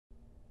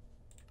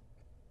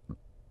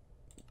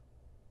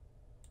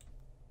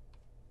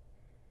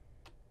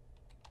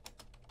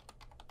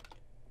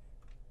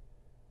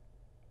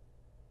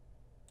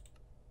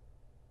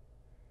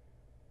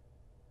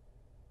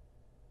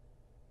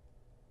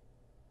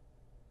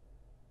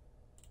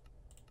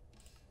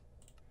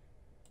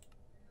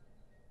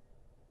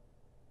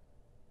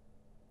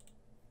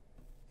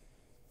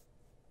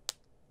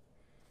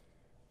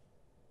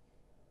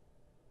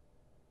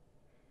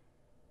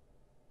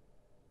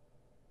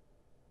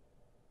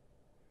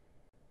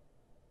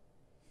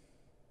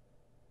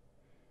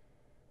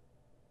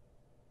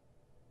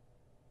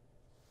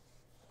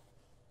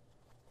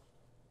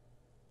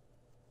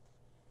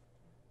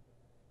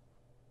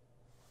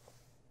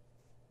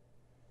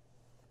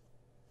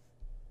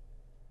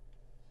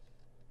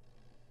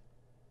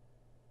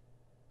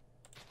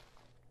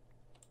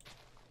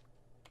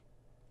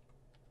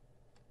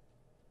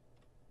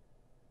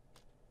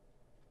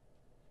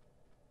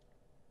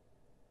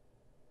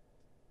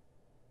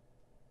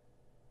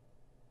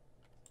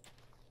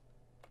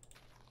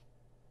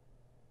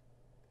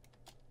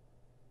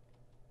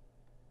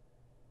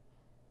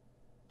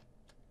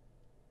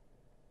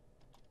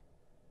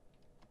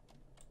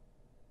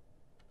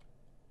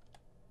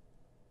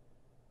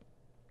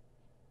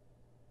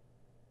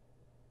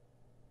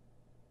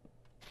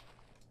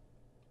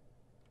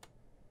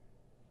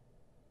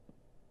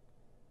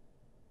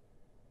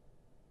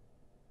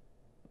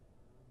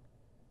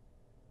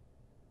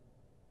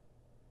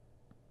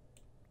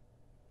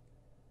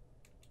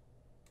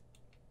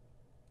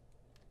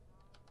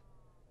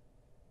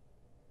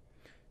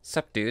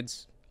Sup,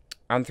 dudes?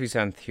 I'm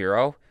 37th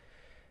Hero,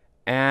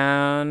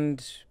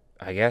 and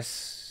I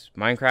guess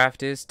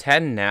Minecraft is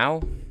 10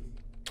 now.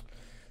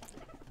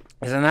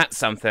 Isn't that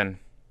something?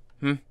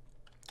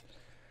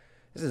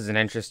 This is an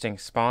interesting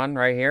spawn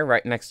right here,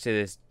 right next to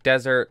this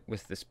desert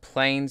with this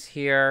plains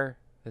here,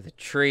 with a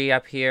tree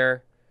up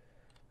here.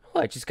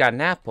 Oh, I just got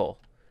an apple.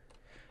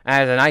 I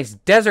have a nice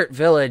desert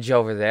village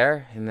over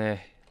there in the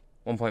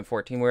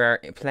 1.14. We're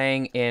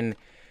playing in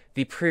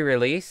the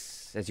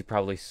pre-release, as you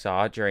probably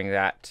saw during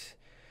that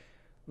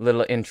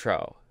little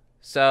intro.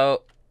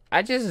 So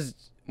I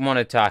just want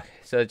to talk.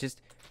 So just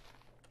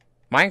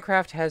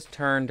Minecraft has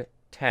turned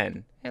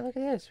 10. Hey, look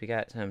at this. We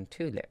got some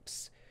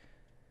tulips.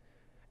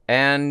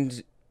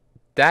 And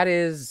that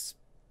is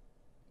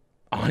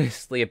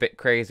honestly a bit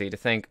crazy to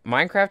think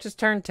Minecraft has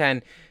turned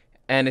 10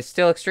 and is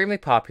still extremely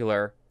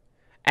popular.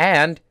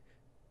 And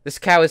this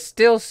cow is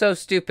still so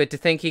stupid to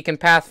think he can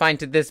pathfind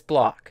to this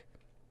block.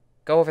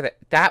 Go over there.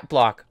 That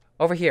block.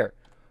 Over here.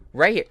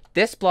 Right here.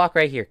 This block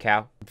right here,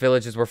 cow.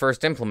 Villages were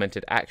first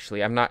implemented,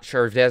 actually. I'm not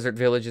sure if desert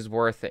villages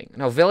were a thing.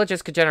 No,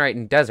 villages could generate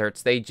in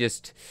deserts. They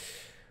just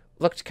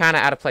looked kind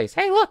of out of place.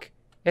 Hey, look!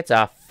 It's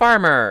a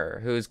farmer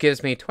who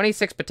gives me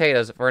 26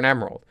 potatoes for an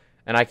emerald.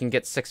 And I can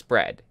get 6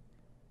 bread.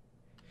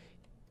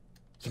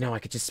 You know, I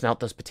could just smelt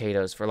those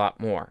potatoes for a lot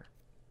more.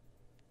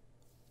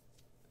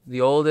 The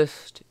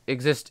oldest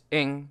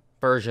existing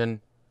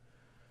version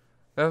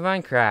of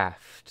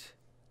Minecraft.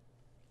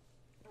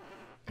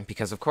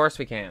 Because of course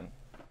we can.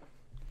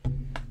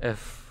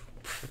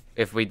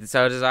 If we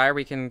so desire,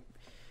 we can.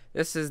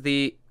 This is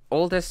the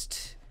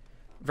oldest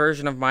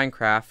version of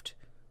Minecraft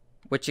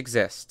which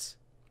exists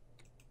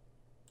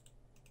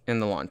in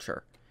the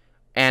launcher.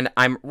 And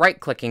I'm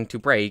right-clicking to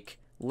break,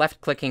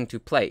 left-clicking to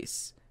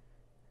place.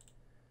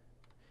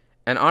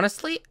 And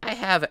honestly, I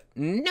have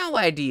no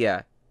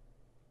idea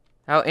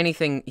how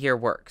anything here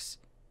works.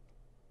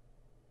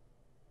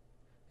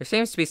 There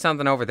seems to be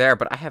something over there,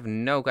 but I have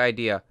no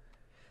idea.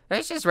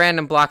 There's just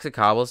random blocks of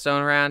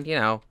cobblestone around, you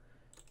know.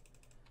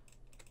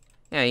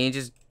 Yeah, you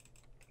just...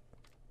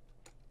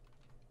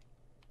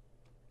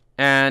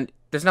 And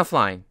there's no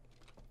flying.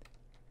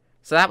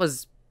 So that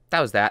was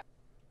that.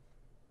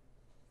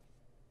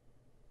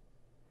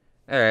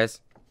 There it is.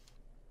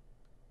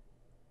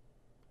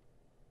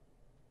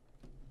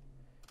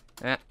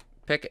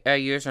 Pick a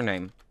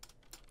username.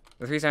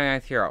 The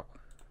 379th Hero.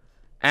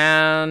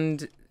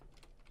 And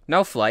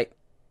no flight.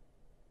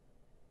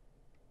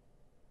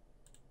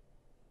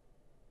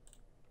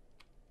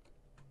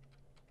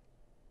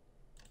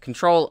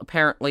 Control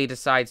apparently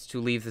decides to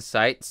leave the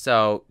site,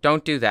 so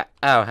don't do that.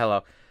 Oh,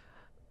 hello.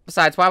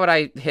 Besides, why would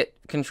I hit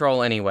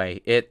control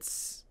anyway?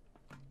 It's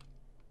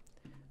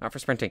not for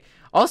sprinting.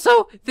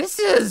 Also, this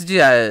is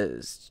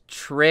just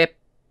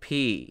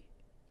trippy.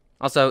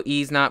 Also,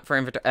 E's not for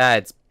inventory.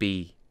 It's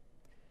B.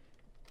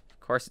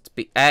 Of course it's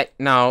B.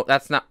 No,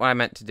 that's not what I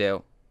meant to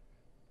do.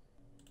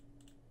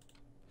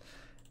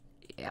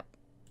 Yep.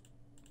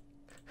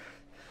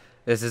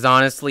 This is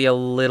honestly a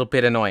little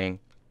bit annoying.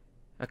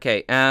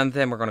 Okay, and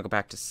then we're gonna go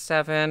back to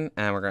 7,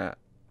 and we're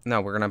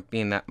gonna be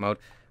in that mode.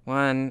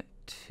 1,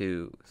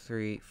 2,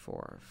 3,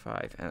 4,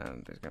 5,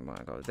 and we're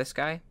gonna go with this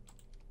guy.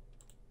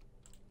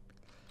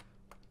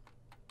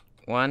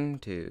 1,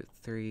 2,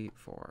 3,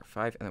 4,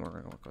 5, and then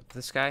we're gonna go with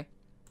this guy.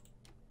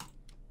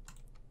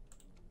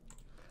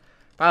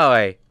 By the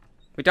way,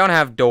 we don't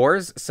have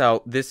doors,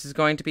 so this is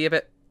going to be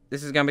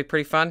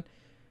pretty fun.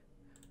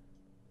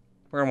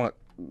 We're gonna want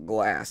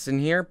glass in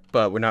here,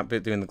 but we're not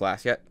doing the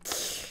glass yet.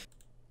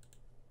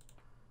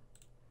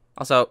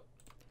 Also,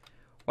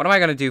 what am I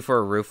gonna do for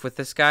a roof with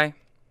this guy?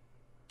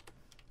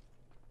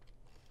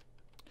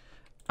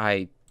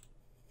 I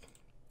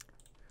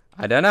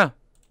don't know.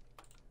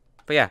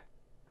 But yeah.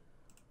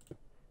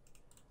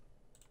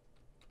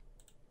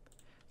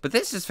 But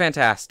this is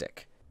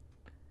fantastic.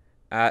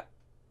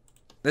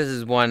 This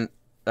is one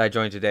I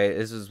joined today.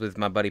 This is with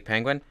my buddy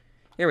Penguin.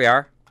 Here we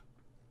are.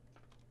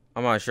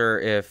 I'm not sure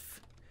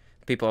if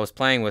the people I was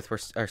playing with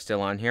are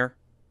still on here.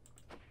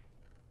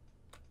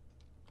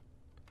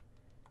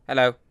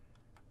 Hello.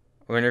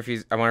 I wonder if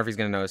he's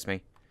gonna notice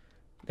me.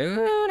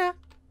 Luna.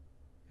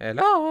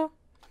 Hello.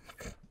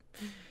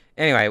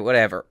 Anyway,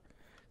 whatever.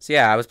 So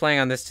yeah, I was playing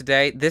on this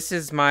today. This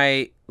is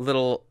my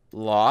little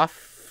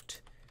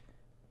loft.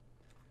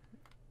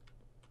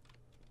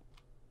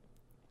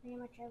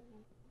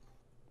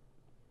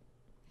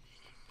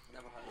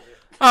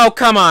 Oh,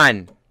 come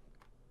on.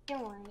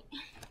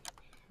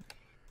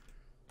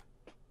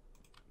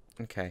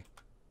 Okay.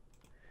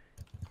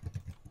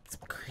 It's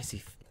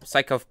crazy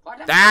psycho.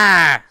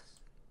 Ah!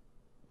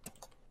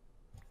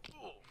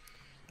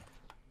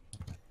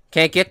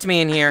 Can't get to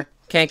me in here.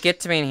 Can't get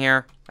to me in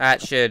here.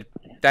 That should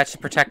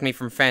protect me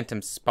from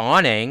phantoms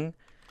spawning.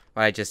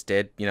 What I just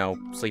did, you know,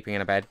 sleeping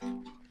in a bed.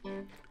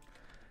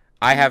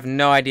 I have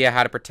no idea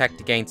how to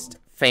protect against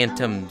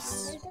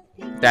phantoms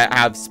that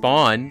have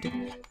spawned.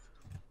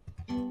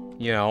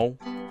 You know.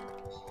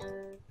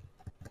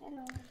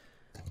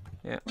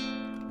 Yeah.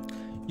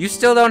 You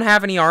still don't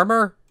have any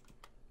armor?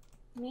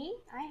 Me?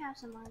 I have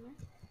some armor.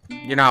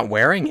 You're not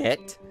wearing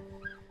it.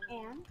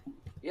 And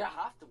You don't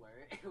have to wear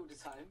it all the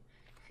time.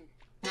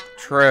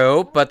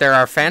 True, but there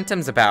are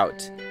phantoms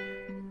about. so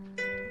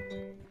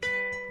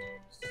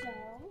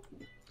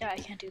Yeah, I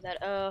can't do that.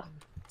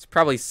 It's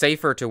probably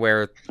safer to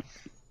wear.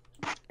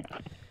 I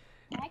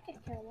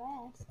could care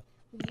less.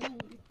 Me.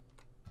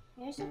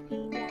 There's a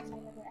pig outside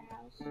of our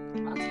house.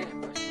 I'm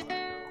getting rushed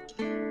right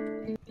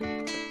There's a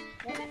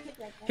pig right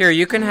there. Here,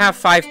 you can have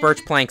 5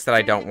 birch planks that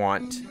I don't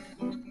want.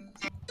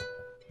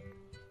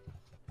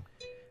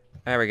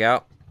 There we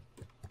go.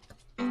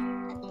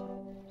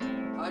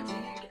 now. Do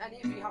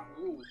any of you have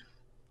wool?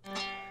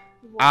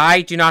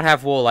 I do not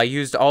have wool. I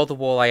used all the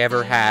wool I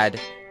ever had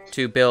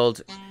to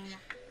build.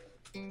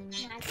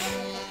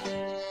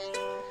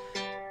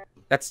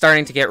 That's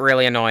starting to get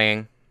really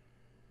annoying.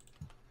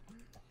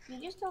 You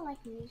just don't like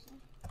music.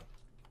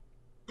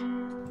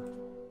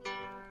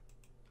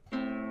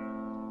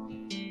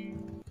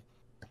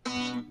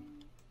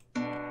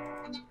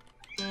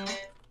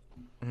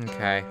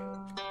 Okay.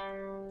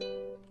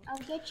 I'll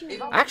get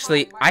you.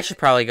 Actually, I should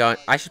probably go.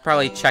 I should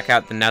probably check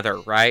out the Nether,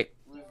 right?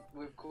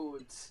 With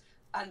chords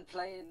and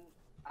playing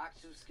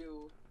actual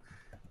skill.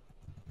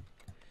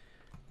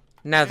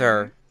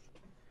 Nether.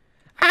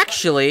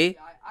 Actually,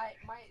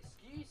 My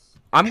excuse.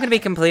 I'm gonna be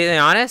completely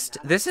honest.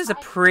 This is a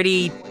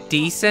pretty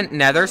decent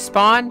Nether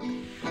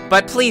spawn.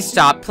 But please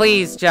stop.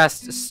 Please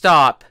just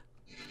stop.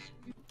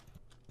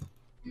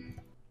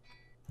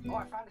 Oh,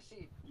 I found a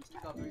sheep.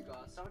 Booga booga.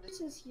 Someone This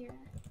just is here.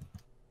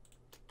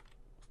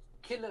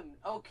 kill him.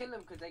 Oh, kill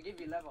him because they give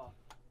you leather.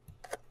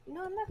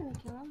 No, I'm not gonna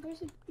kill him.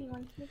 There's a big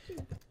one here too.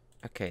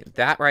 Okay,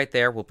 that right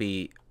there will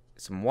be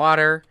some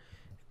water,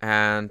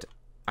 and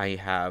I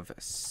have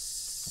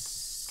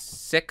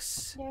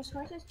 6 There's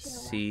horses to the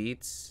left.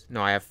 seeds.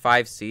 No, I have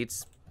 5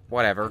 seeds. I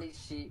Whatever. need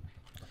sheep.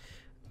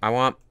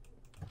 I'll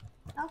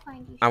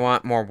find you. I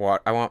want more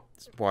water. I want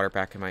water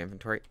back in my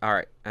inventory. All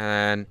right,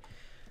 and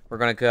we're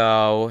gonna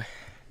go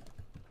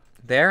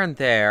there and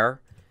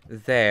there,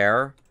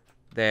 there,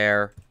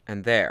 there,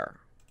 and there.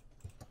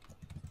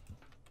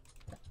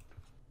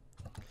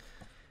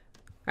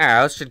 All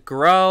right, those should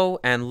grow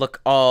and look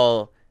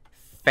all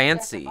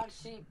fancy. Yes, I found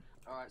sheep.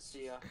 Alright,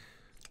 see ya.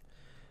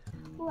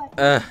 Ooh, I found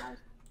Ugh. a house.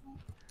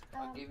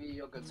 I'll give you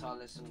your guitar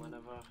lesson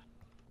whenever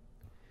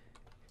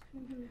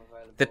Mhm.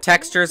 available. The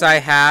textures I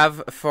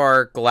have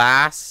for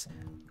glass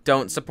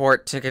don't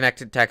support to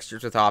connected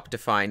textures with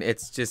Optifine.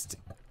 It's just,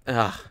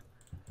 ugh.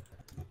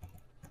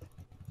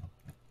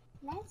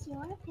 That's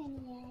your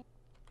opinion.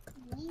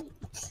 Neat.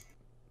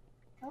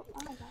 Oh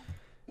my god.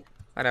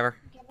 Whatever.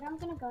 Okay, but I'm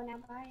gonna go now.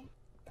 Bye.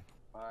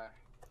 Bye.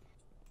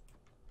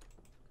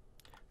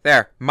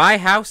 There. My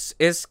house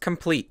is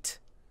complete.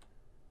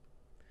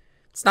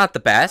 It's not the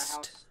My best.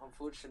 house,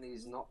 unfortunately,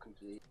 is not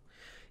complete.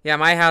 Yeah,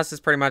 my house is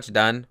pretty much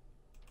done.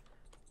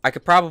 I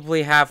could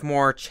probably have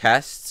more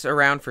chests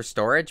around for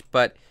storage,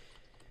 but...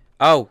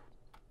 Oh.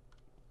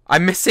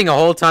 I'm missing a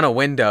whole ton of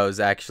windows,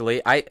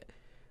 actually.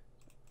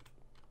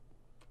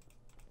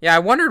 Yeah, I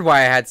wondered why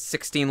I had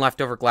 16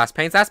 leftover glass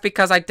panes. That's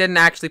because I didn't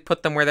actually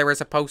put them where they were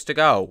supposed to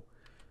go.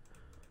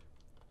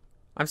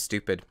 I'm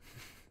stupid.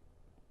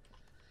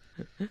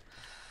 And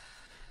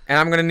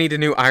I'm gonna need a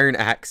new iron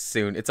axe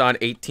soon. It's on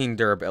 18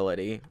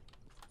 durability.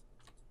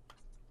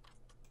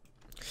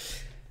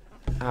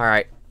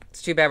 Alright.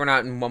 It's too bad we're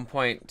not in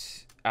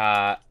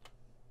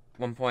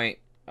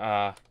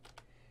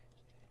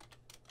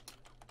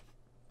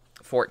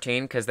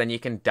 1.14, because then you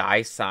can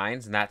dye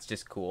signs, and that's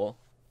just cool.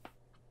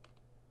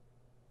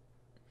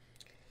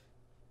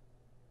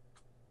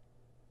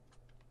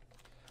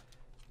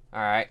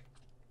 Alright.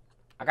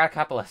 I got a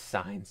couple of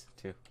signs,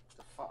 too.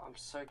 The fuck? I'm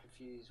so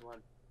confused. What?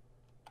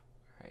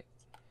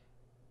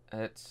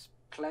 It's...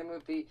 Claim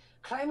would be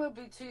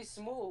too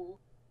small.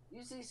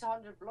 Use these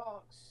 100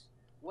 blocks.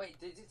 Wait,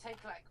 did it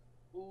take like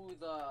all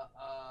the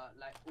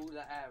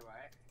air,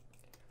 right?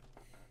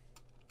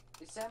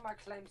 It's saying my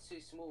claim's too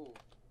small.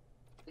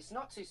 It's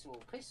not too small.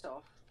 Pissed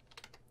off.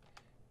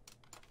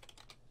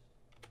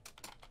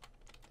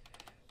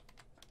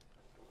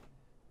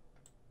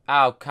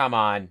 Oh, come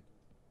on.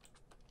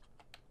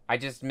 I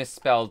just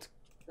misspelled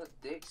That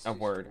dick's a too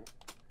word. small.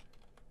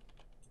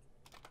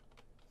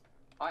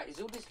 Alright, is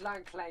all this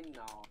land claimed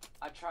now?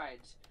 I tried.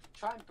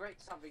 Try and break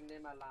something near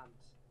my land.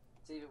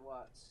 See if it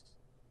works.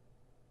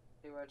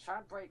 Anyway, try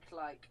and break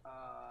like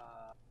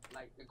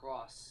the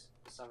grass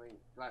or something,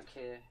 like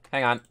here.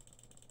 Hang on.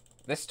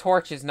 This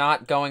torch is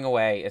not going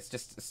away. It's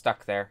just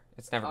stuck there.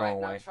 It's never Alright,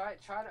 going now away.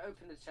 try to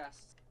open the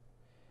chest.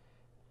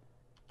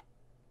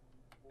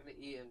 I'm gonna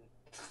eat him.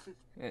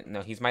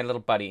 No, he's my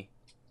little buddy.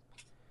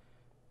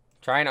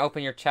 Try and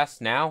open your chest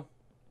now.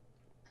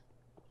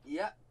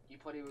 Yep, you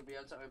probably would be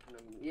able to open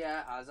them.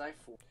 Yeah, as I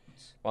thought.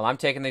 Well, I'm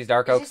taking these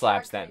dark Is oak this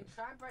slabs like then.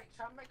 Try and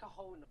make a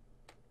hole in the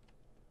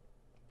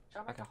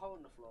Okay. a hole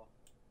in the floor.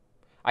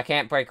 I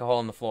can't break a hole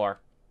in the floor.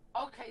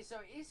 Okay, so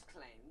it is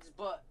claimed,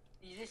 but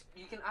you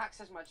can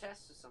access my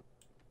chest or something.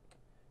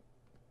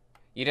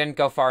 You didn't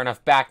go far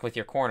enough back with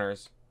your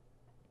corners.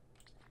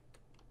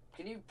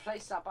 Can you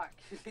place that back,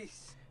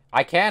 please?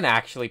 I can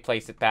actually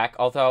place it back,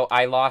 although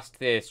I lost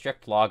the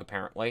strict log,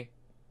 apparently.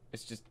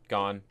 It's just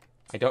gone.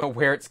 I don't know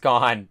where it's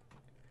gone.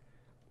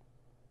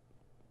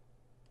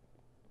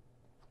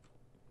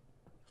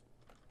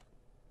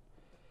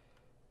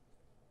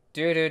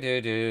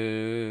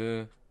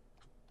 Do.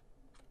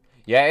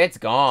 Yeah, it's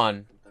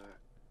gone.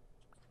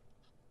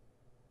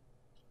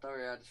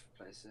 Sorry, I just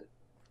replaced it.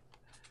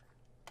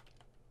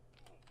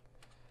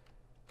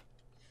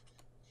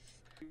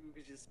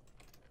 You're just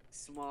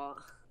smart.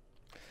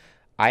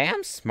 I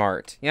am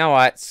smart. You know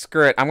what?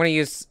 Screw it. I'm gonna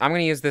use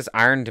this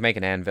iron to make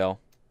an anvil.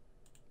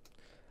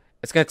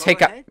 It's gonna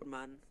take up.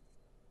 Man.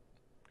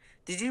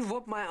 Did you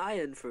rob my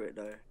iron for it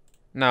though?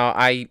 No,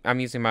 I'm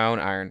using my own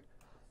iron.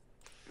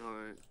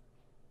 Alright.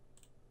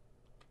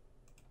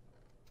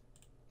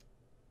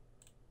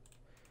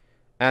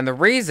 And the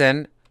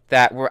reason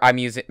that I'm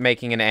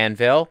making an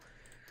anvil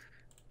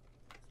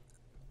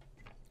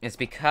is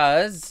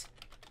because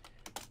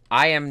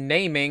I am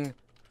naming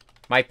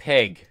my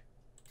pig.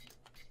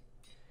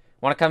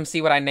 Want to come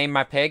see what I named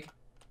my pig?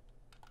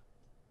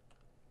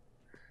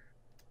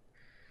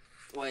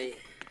 Wait,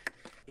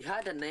 you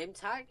had a name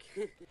tag?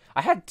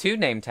 I had 2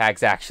 name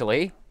tags,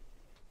 actually.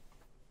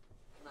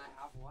 Can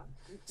I have one?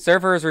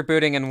 Server is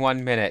rebooting in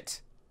 1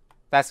 minute.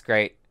 That's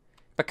great.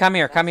 But come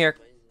here, come here.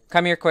 Amazing.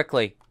 Come here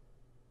quickly.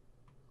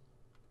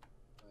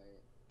 Wait.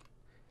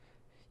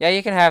 Yeah,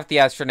 you can have the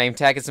extra name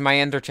tag. It's in my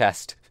ender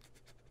chest.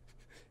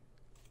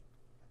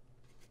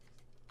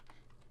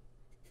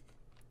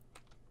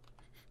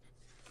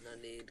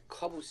 I need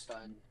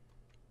cobblestone.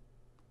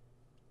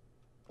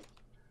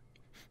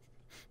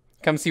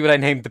 Come see what I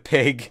named the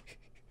pig.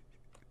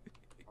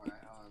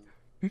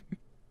 Alright,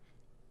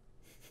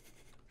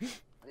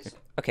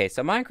 Okay,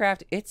 so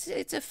Minecraft, it's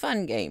a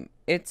fun game.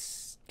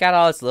 It's got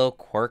all its little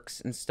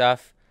quirks and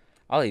stuff.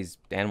 All these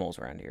animals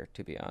around here,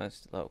 to be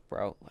honest. Look,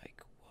 bro,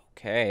 like,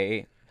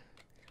 okay.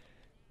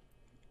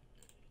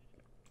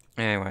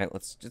 Anyway,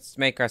 let's just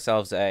make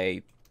ourselves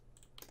a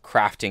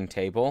crafting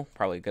table.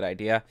 Probably a good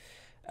idea.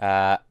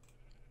 Probably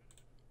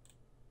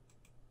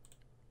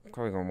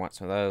gonna want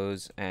some of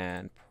those,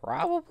 and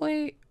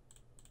probably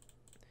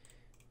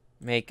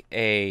make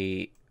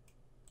a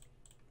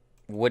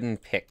wooden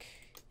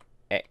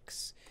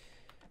pickaxe.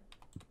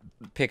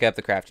 Pick up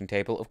the crafting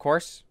table, of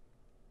course,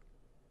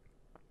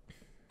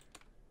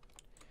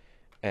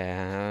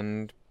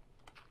 and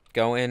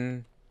go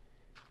in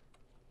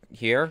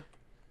here.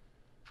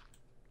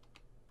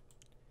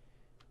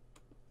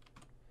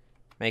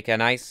 Make a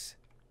nice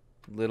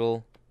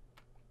little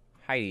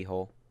hidey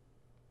hole.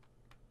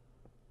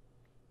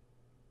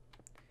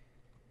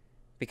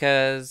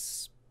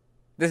 Because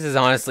this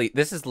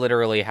is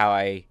literally how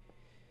I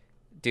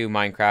do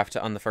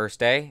Minecraft on the first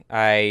day.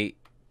 I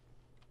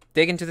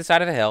dig into the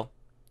side of a hill.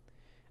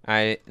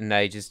 I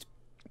just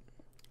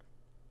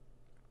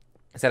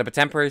set up a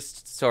temporary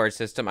storage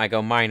system. I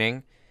go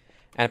mining.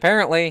 And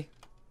apparently,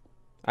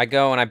 I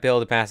go and I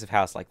build a massive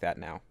house like that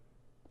now.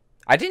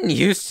 I didn't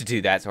used to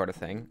do that sort of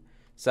thing.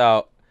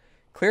 So,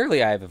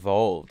 clearly I've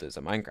evolved as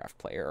a Minecraft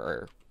player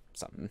or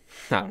something.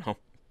 I don't know.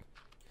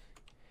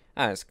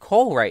 There's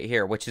coal right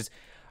here, which is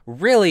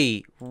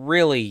really,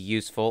 really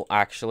useful,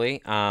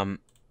 actually. Anyway,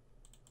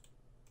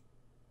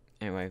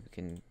 we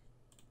can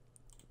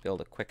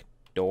build a quick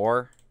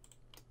door.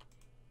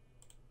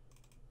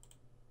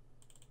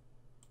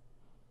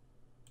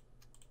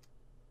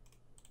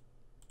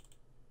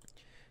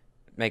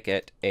 Make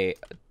it a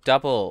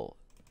double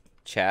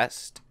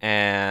chest,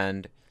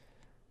 and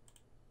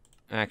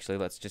actually,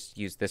 let's just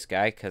use this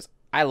guy, because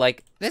I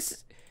like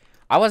this.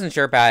 I wasn't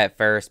sure about it at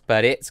first,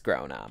 but it's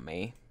grown on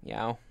me. You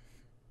know,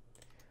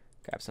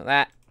 grab some of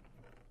that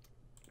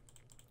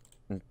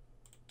and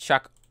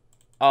chuck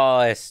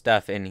all this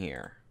stuff in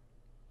here.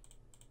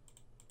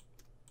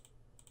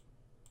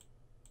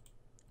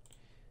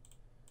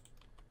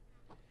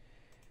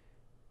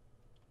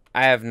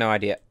 I have no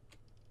idea.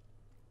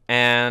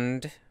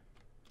 And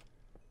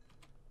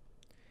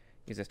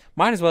use this.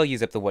 Might as well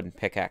use up the wooden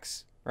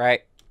pickaxe,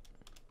 right?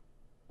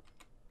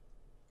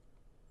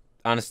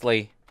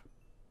 Honestly,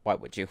 why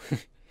would you?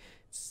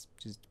 It's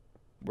just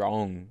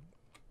wrong.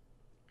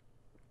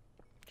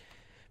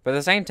 But at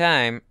the same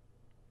time,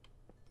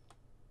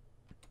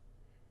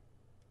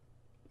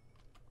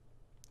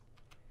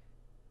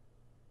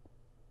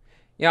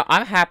 you know,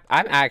 I'm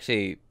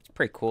actually, it's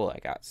pretty cool I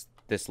got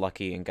this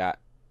lucky and got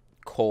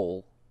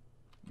coal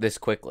this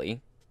quickly.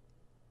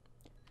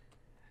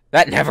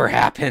 That never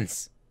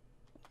happens.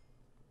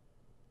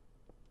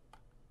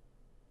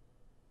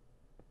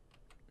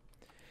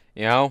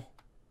 You know?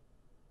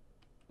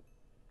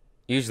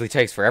 Usually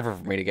takes forever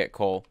for me to get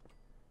coal.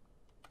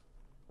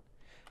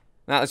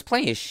 Now, there's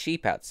plenty of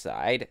sheep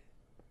outside.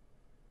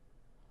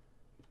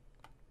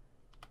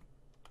 I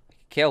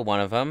could kill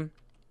one of them.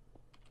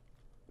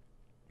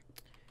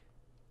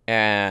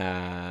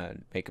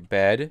 And make a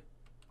bed.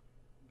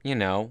 You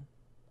know.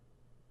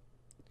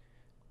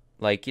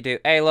 Like you do.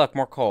 Hey, look,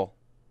 more coal.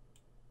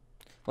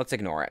 Let's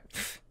ignore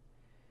it.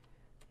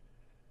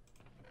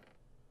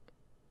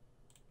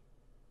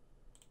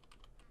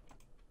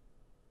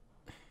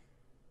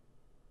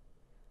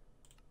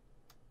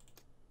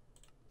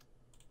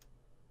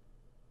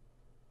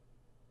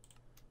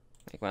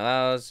 Take one of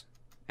those.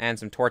 And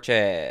some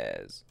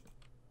torches.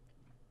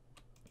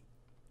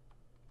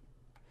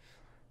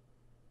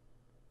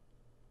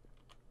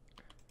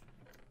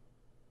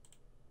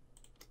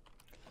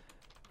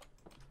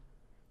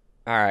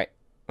 Alright.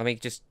 Let me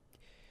just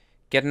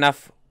get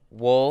enough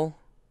wool.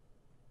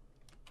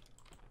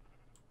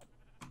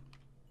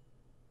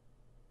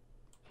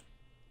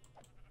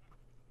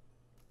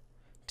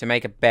 To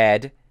make a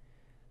bed.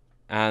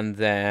 And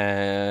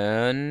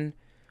then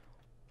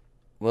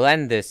we'll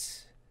end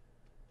this.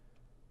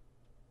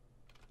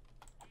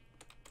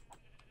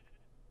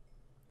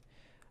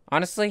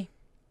 Honestly,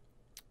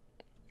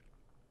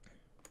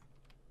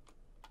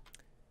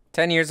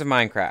 10 years of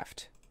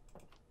Minecraft.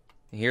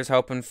 Here's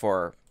hoping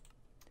for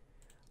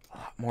a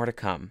lot more to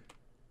come.